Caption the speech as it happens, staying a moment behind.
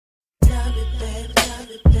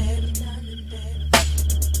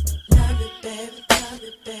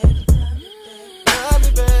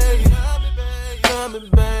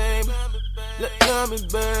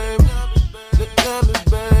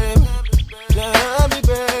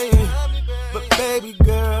But baby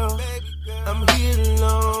girl, I'm here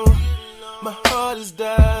alone. My heart is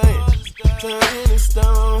dying, turning to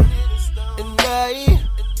stone. And I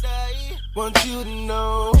want you to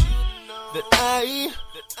know that I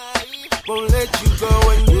won't let you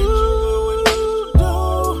go. And you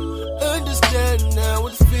don't understand how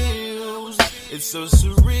it feels. It's so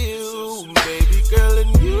surreal, baby girl.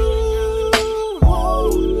 And you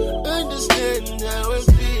won't understand how it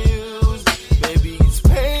feels. Baby, it's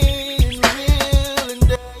pain real.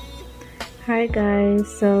 And Hi guys,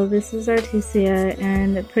 so this is Artesia,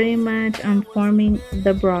 and pretty much I'm forming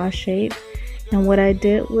the bra shape. And what I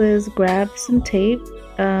did was grab some tape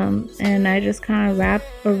and I just kind of wrapped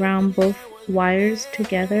around both wires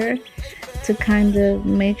together to kind of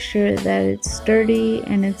make sure that it's sturdy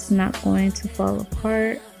and it's not going to fall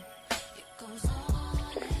apart.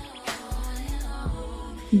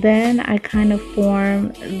 Then I kind of form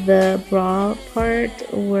the bra part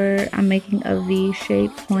where I'm making a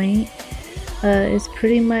V-shaped point. It's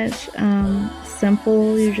pretty much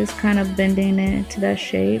simple. You're just kind of bending it into that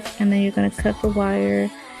shape, and then you're going to cut the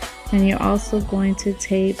wire, and you're also going to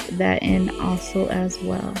tape that in also as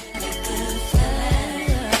well.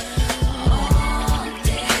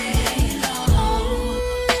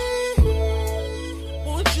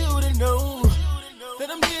 want you to know that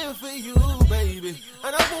I'm here for you, baby,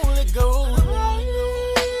 and I won't let go.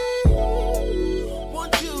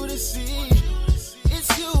 Want you to see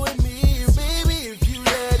it's you and me, baby, if you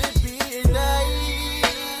let it be. And I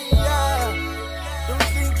don't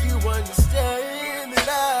think you understand that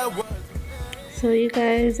I want. So you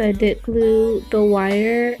guys, I did glue the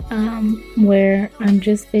wire where I'm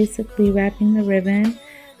just basically wrapping the ribbon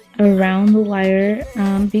around the wire.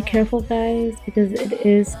 Be careful guys, because it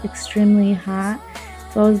is extremely hot.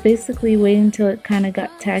 So I was basically waiting until it kind of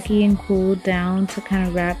got tacky and cooled down to kind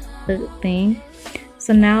of wrap the thing.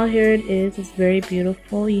 So now here it is. It's very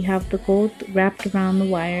beautiful. You have the gold wrapped around the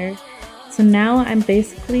wire. So now I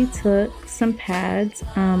basically took some pads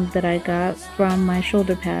that I got from my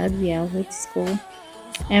shoulder pads, with school.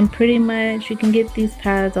 And pretty much you can get these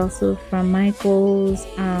pads also from Michael's.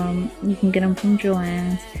 You can get them from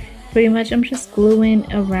Joann's. Pretty much I'm just gluing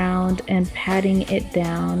around and patting it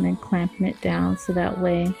down and clamping it down so that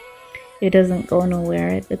way it doesn't go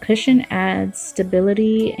nowhere. The cushion adds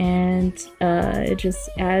stability, and it just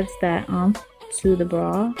adds that oomph to the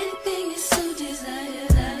bra.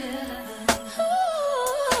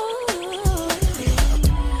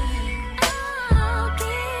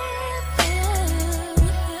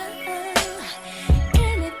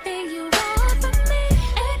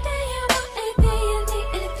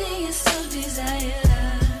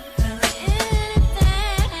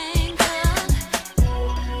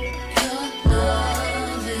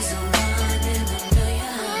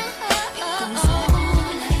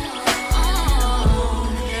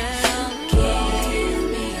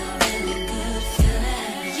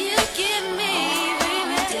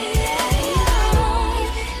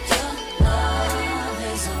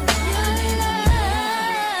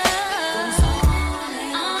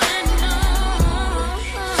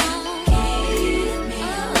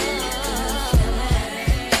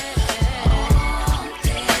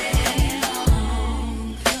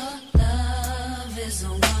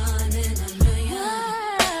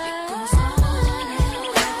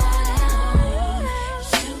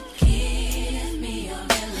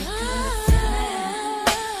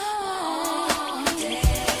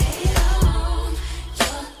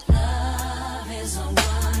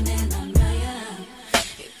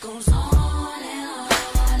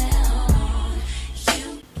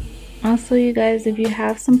 Also you guys, if you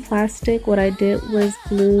have some plastic, what I did was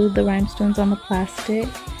glue the rhinestones on the plastic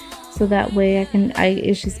so that way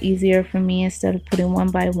it's just easier for me instead of putting one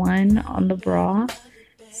by one on the bra.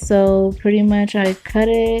 So pretty much I cut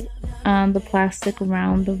it the plastic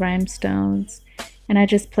around the rhinestones and I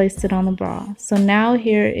just placed it on the bra. So now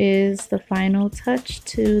here is the final touch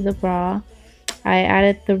to the bra. I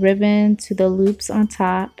added the ribbon to the loops on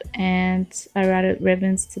top, and I added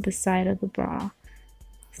ribbons to the side of the bra.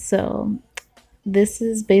 So this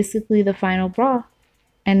is basically the final bra,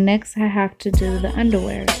 and next I have to do the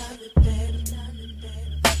underwear.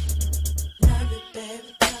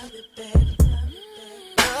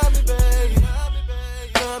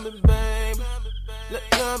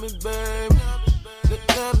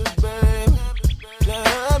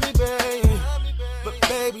 But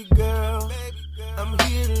baby girl, I'm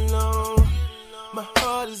here alone. My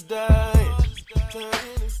heart is dying, turning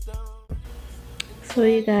to stone. So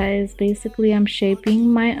you guys, basically I'm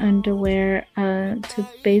shaping my underwear to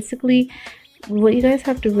basically, what you guys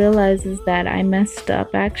have to realize is that I messed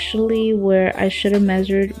up actually, where I should have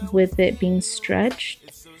measured with it being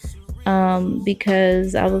stretched,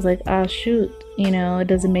 because I was like, oh shoot, you know, it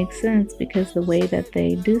doesn't make sense because the way that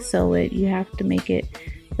they do sew it, you have to make it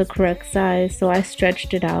the correct size. So I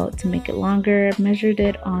stretched it out to make it longer, measured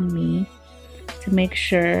it on me to make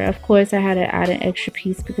sure. Of course I had to add an extra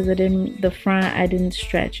piece because I didn't, the front I didn't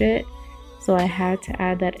stretch it, so I had to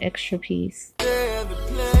add that extra piece.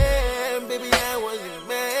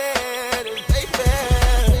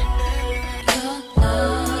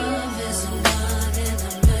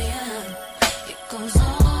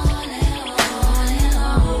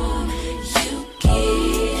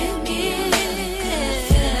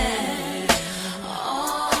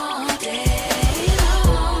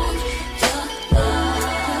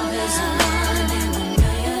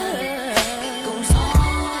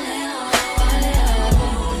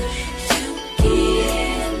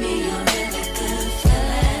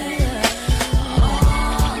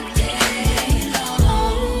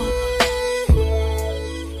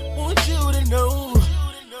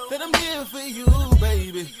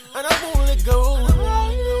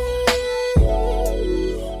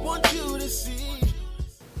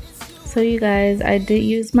 So you guys, I did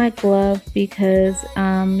use my glove because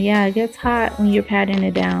yeah, it gets hot when you're patting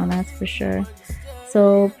it down, that's for sure.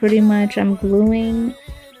 So pretty much I'm gluing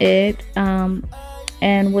it,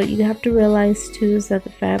 and what you have to realize too is that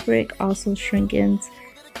the fabric also shrinkens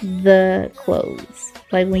the clothes.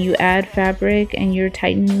 Like when you add fabric and you're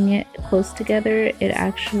tightening it close together, it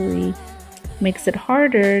actually makes it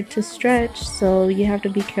harder to stretch, so you have to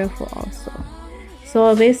be careful also.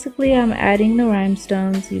 So basically I'm adding the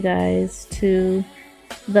rhinestones, you guys, to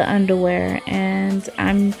the underwear, and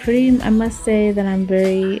I must say that I'm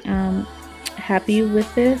very happy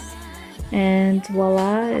with this, and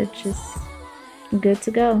voila, it's just good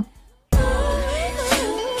to go.